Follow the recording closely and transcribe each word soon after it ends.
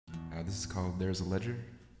This is called There's a Ledger.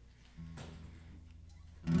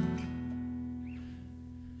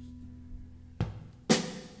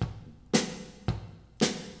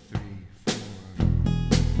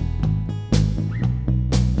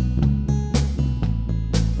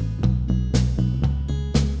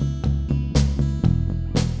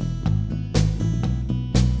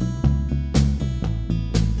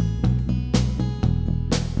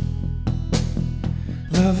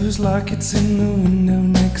 Lover's locket's in the window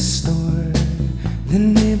next door. The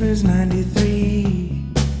neighbor's 93.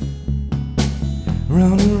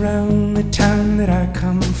 Run around the town that I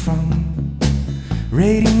come from,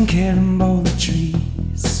 raiding carambola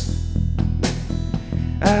trees.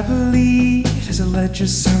 I believe there's a ledger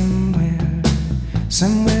somewhere,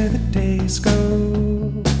 somewhere the days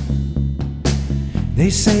go. They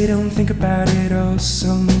say don't think about it oh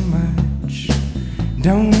so much,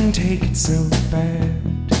 don't take it so bad.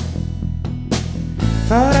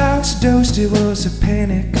 Thought I was dosed, it was a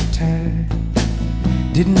panic attack.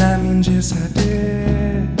 Didn't I mean just I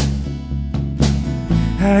did.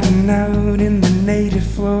 Hiding out in the native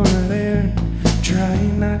flora there,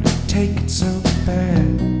 trying not to take it so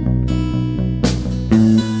bad.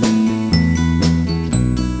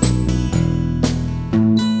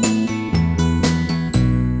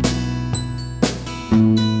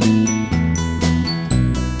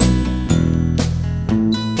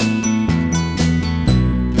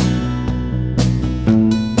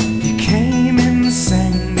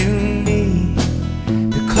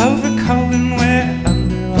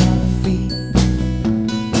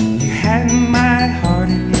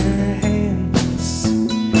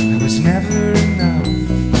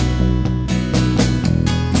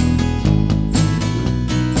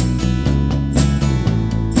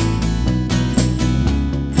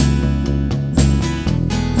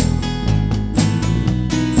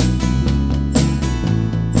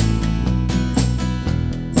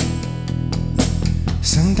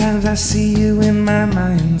 Sometimes I see you in my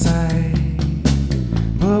mind's eye,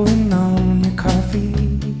 blowing on your coffee.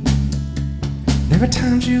 There are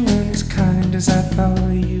times you weren't as kind as I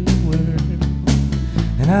thought you were,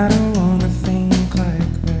 and I don't wanna think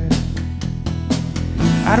like that.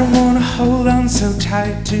 I don't wanna hold on so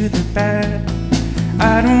tight to the bad.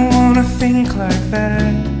 I don't wanna think like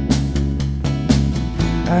that.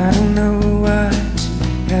 I don't know what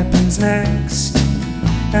happens next.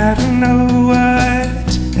 I don't know what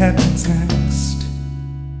happens next,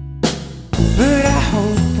 but I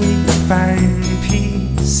hope we find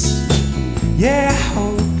peace. Yeah, I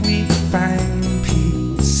hope we find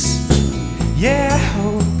peace. Yeah, I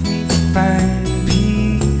hope we find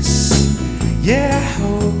peace. Yeah, I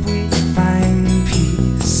hope we find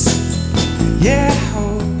peace. Yeah, I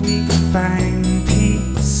hope we find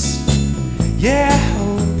peace. Yeah, I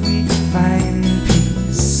hope we find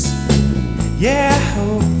peace. Yeah, I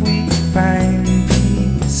hope we find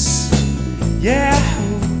peace. Yeah, I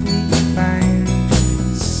hope we find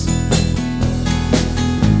peace.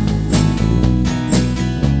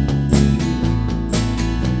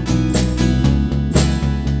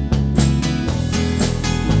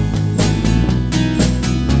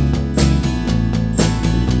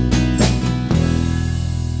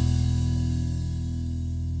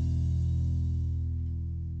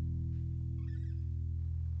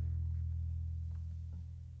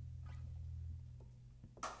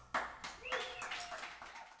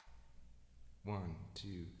 One,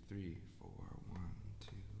 two, three, four. 1,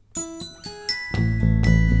 2.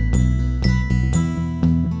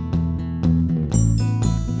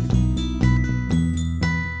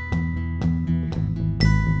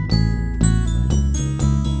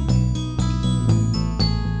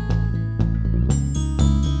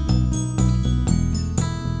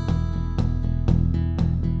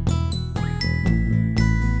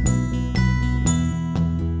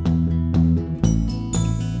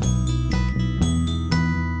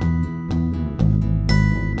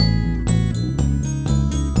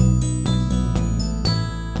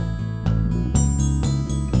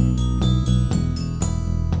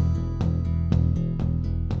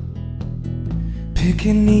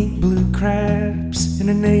 Picking neat blue crabs in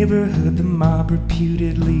a neighborhood the mob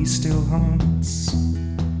reputedly still haunts.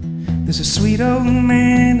 There's a sweet old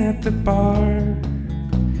man at the bar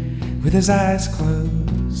with his eyes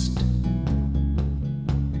closed,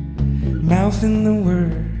 mouthing the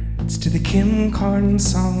words to the Kim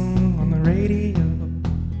Carnes song on the radio,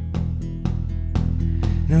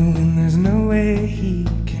 knowing there's no way he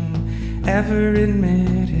can ever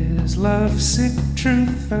admit his lovesick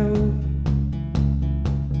truth, though.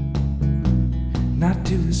 Not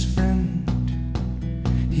to his friend,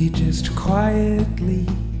 he just quietly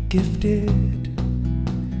gifted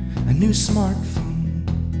a new smartphone.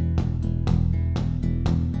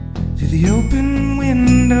 Through the open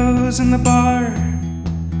windows in the bar,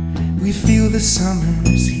 we feel the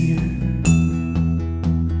summer's here,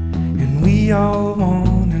 and we all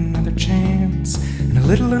want another chance and a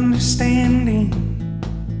little understanding.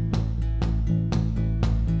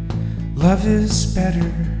 Love is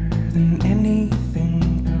better than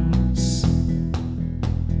anything else.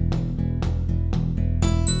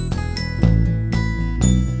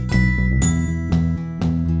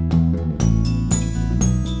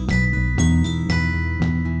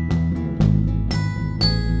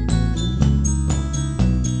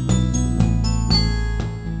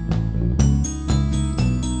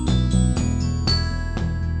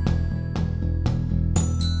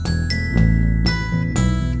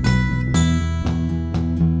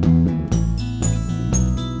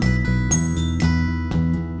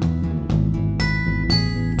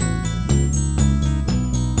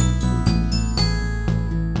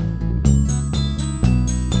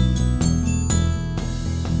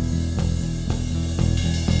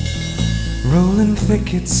 Rolling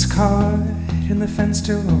thickets caught in the fence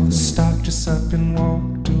till all the stock just up and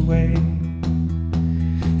walked away.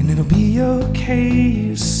 And it'll be okay,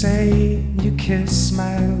 you say, you kiss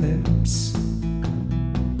my lips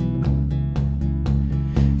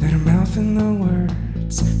that are mouthing the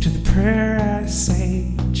words to the prayer I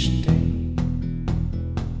say each day.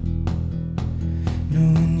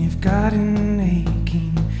 Knowing you've got an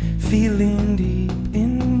aching feeling deep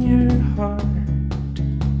in your heart,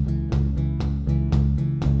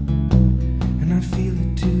 feel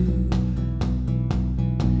it too.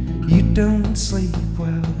 You don't sleep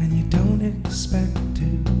well and you don't expect to,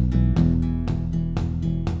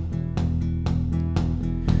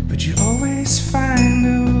 but you always find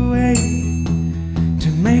a way to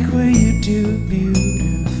make what you do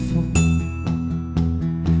beautiful.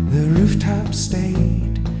 The rooftop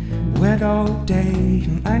stayed wet all day,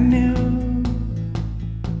 and I knew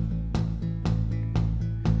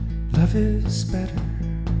love is better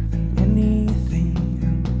than anything.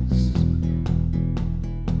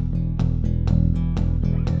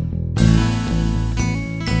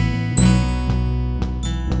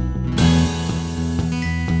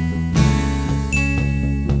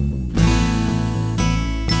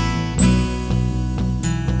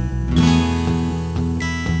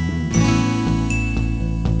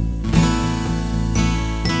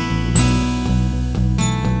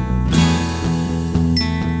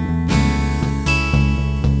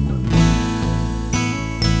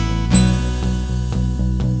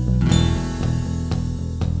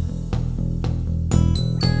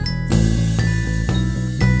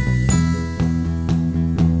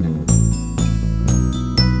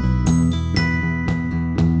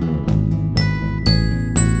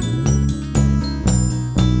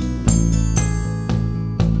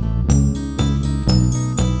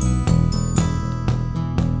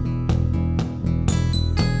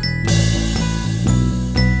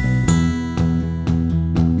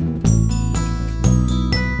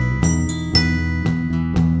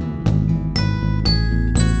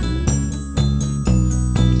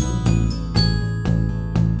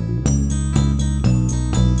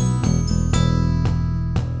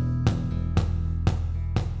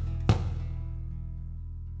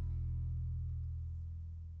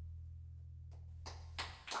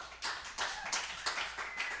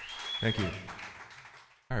 Thank you.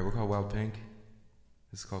 All right, we're called Wild Pink.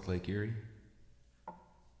 This is called Lake Erie.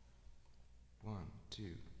 1, 2,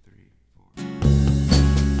 3, 4.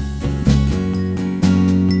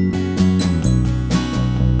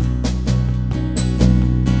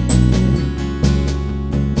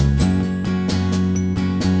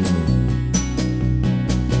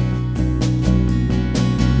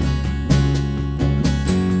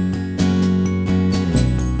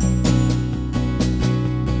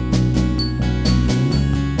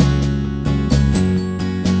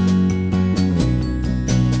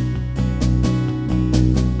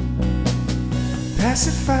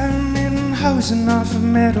 Pacifying, hosing off a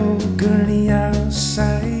metal gurney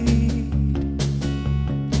outside,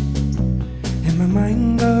 and my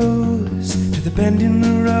mind goes to the bend in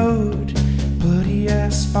the road, bloody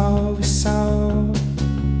asphalt we saw.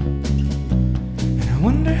 And I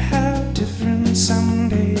wonder how different some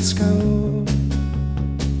days go.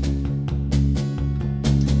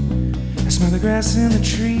 I smell the grass in the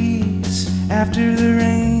trees after the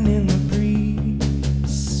rain in the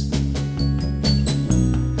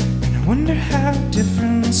wonder how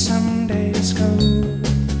different some days go.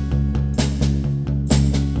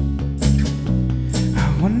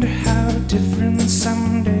 I wonder how different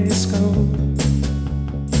some days go.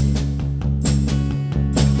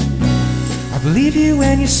 believe you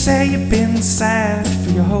when you say you've been sad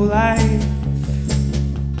for your whole life.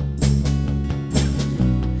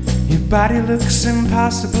 Your body looks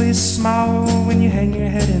impossibly small when you hang your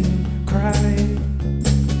head and cry.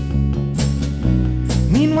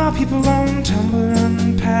 Meanwhile, people on Tumblr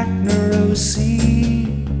unpack neuroses,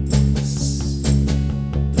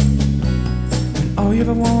 when all you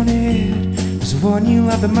ever wanted was the one you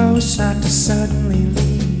love the most not to suddenly leave.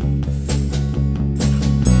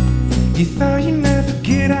 You thought you'd never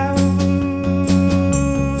get out.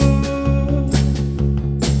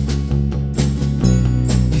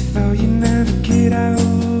 You thought you'd never get out,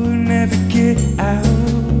 never get out.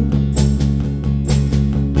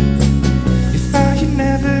 You thought you'd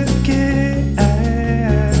never get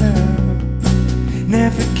out,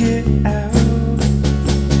 never get out.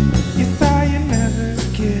 You thought you'd never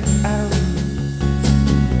get out,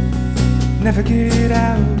 never get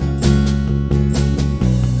out.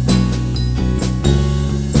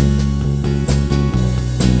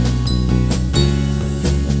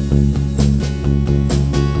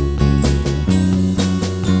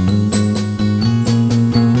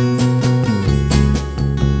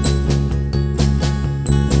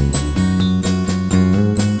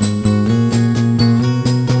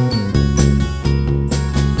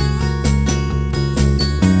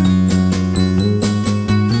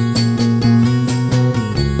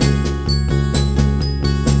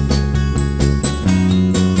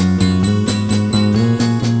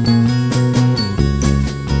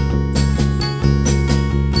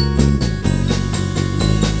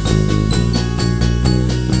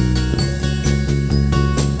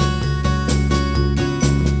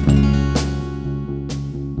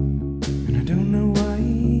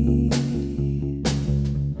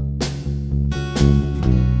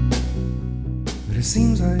 It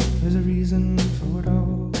seems like there's a reason for it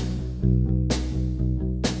all.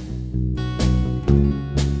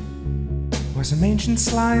 Where some ancient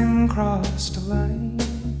slime crossed a line.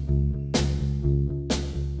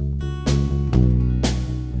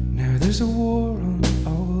 Now there's a war on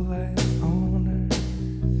all life on earth,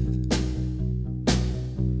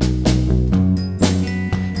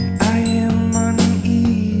 and I am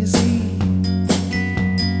uneasy.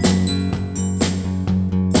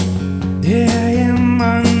 Yeah, I am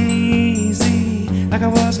uneasy, like I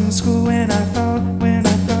was in school when I thought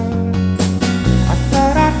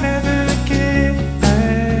I'd never get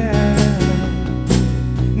out,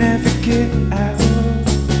 never get out.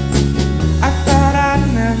 I thought I'd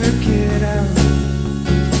never get out,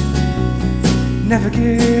 never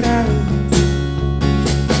get out.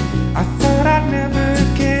 I thought I'd never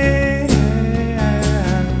get out,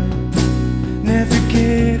 never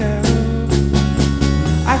get out.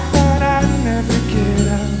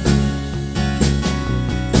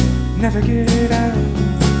 Never get out.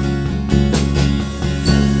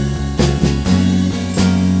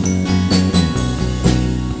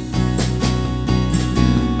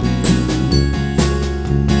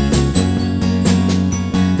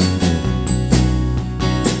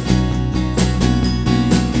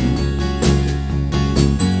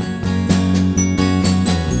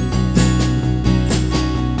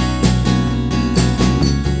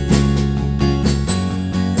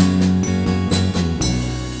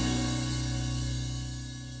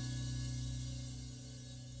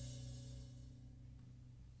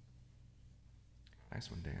 Nice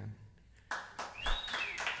one, Dan.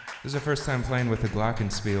 This is our first time playing with a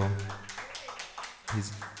glockenspiel.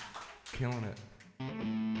 He's killing it.